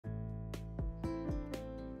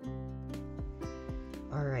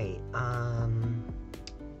Alright,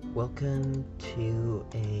 welcome to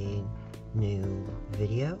a new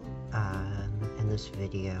video. In this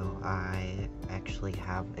video, I actually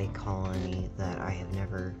have a colony that I have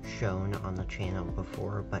never shown on the channel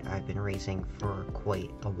before, but I've been raising for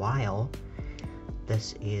quite a while.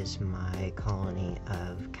 This is my colony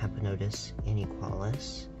of Camponotus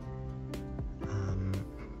inaequalis.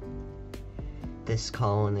 This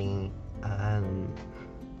colony,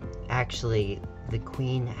 actually, the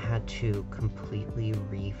queen had to completely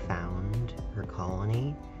refound her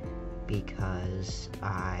colony because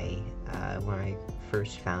when I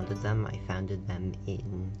first founded them, I founded them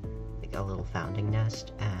in like a little founding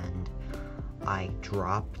nest, and I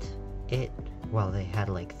dropped it while they had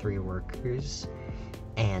like 3 workers,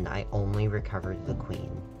 and I only recovered the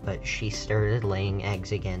queen. But she started laying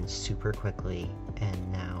eggs again super quickly,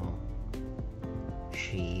 and now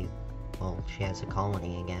she has a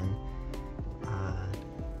colony again.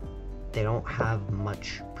 They don't have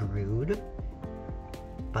much brood,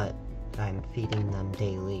 but I'm feeding them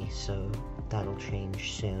daily, so that'll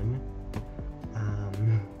change soon.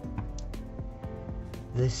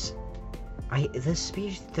 This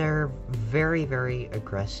species, they're very, very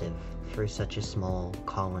aggressive for such a small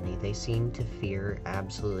colony. They seem to fear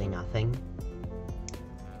absolutely nothing.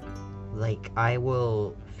 Like, I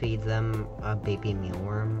will feed them a baby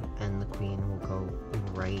mealworm, and the queen will go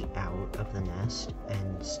right out of the nest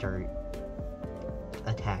and start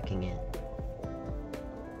attacking it.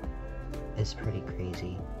 It's pretty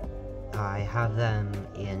crazy. I have them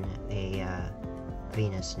in a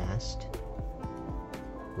Venus nest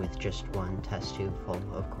with just 1 test tube full,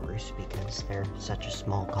 of course, because they're such a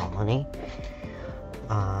small colony.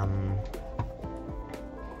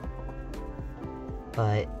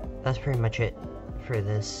 But that's pretty much it for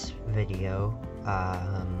this video.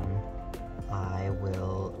 I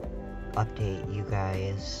will update you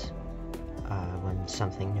guys when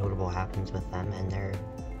something notable happens with them, and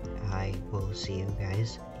I will see you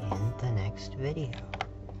guys in the next video.